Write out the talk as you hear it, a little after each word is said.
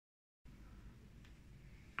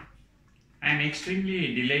I am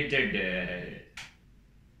extremely delighted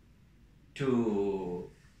to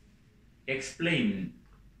explain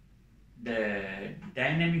the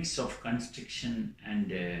dynamics of construction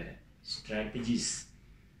and strategies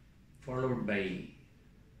followed by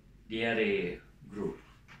DRA group.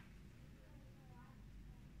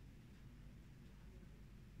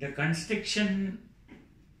 The construction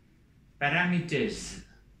parameters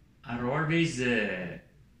are always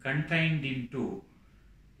confined into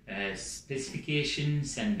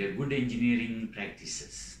specifications and good engineering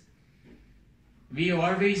practices. We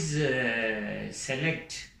always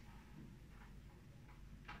select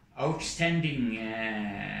outstanding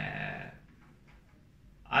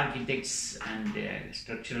architects and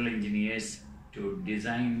structural engineers to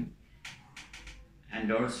design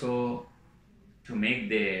and also to make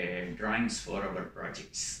the drawings for our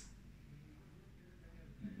projects,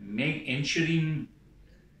 ensuring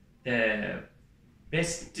the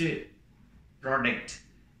best product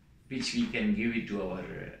which we can give it to our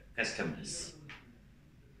customers.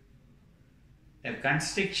 The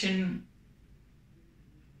construction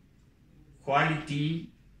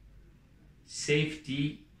quality,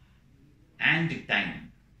 safety and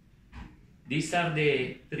time. These are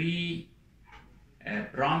the three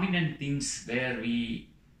prominent things where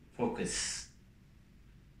we focus.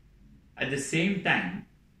 At the same time,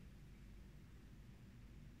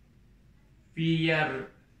 we are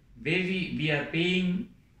paying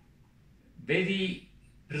very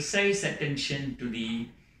precise attention to the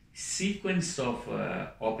sequence of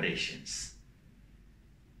operations.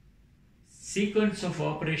 Sequence of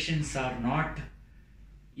operations are not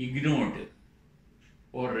ignored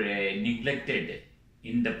or neglected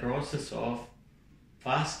in the process of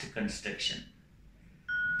fast construction.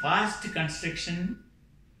 Fast construction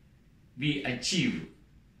we achieve,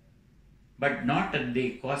 but not at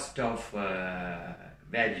the cost of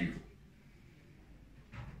value.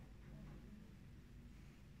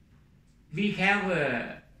 We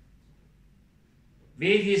have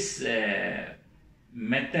various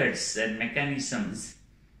methods and mechanisms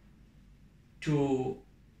to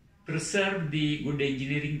preserve the good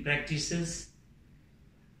engineering practices,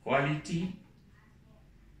 quality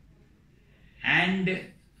and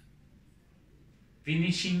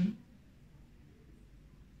finishing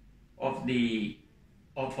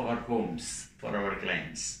of our homes for our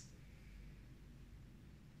clients.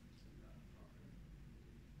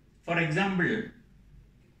 For example,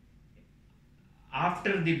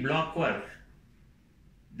 after the block work,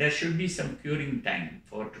 there should be some curing time,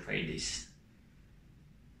 4 to 5 days.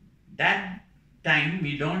 That time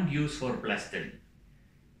we don't use for plastering.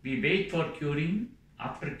 We wait for curing.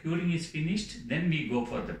 After curing is finished, then we go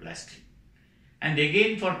for the plastering. And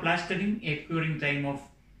again for plastering, a curing time of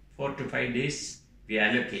 4 to 5 days we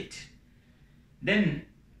allocate. Then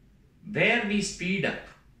where we speed up,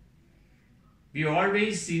 we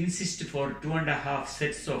always insist for 2.5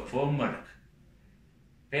 sets of formwork,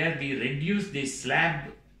 where we reduce the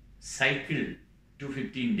slab cycle to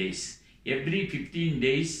 15 days. Every 15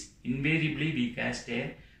 days, invariably we cast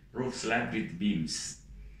a roof slab with beams.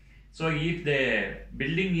 So if the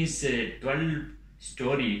building is 12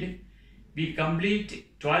 storied, we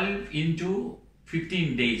complete 12 into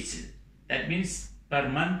 15 days. That means per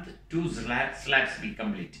month 2 slabs we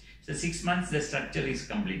complete. So 6 months the structure is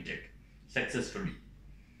completed successfully.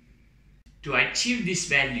 To achieve this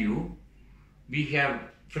value, we have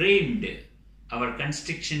framed our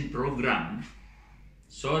construction program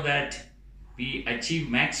so that we achieve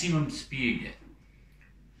maximum speed,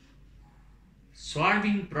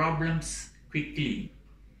 solving problems quickly,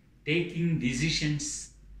 taking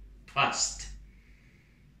decisions fast,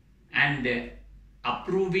 and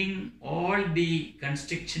approving all the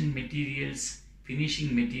construction materials,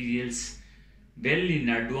 finishing materials well in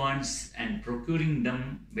advance and procuring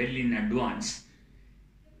them well in advance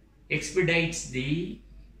expedites the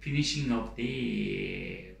finishing of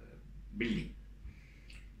the building.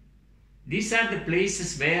 These are the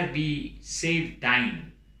places where we save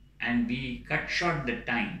time and we cut short the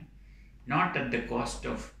time, not at the cost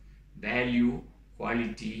of value,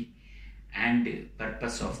 quality and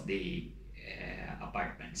purpose of the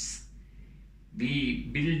apartments. We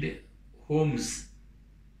build homes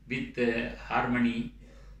with harmony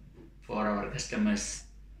for our customers,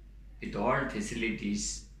 with all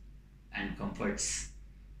facilities and comforts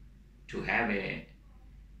to have a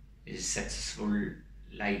successful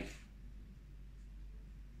life.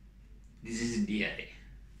 This is DRA.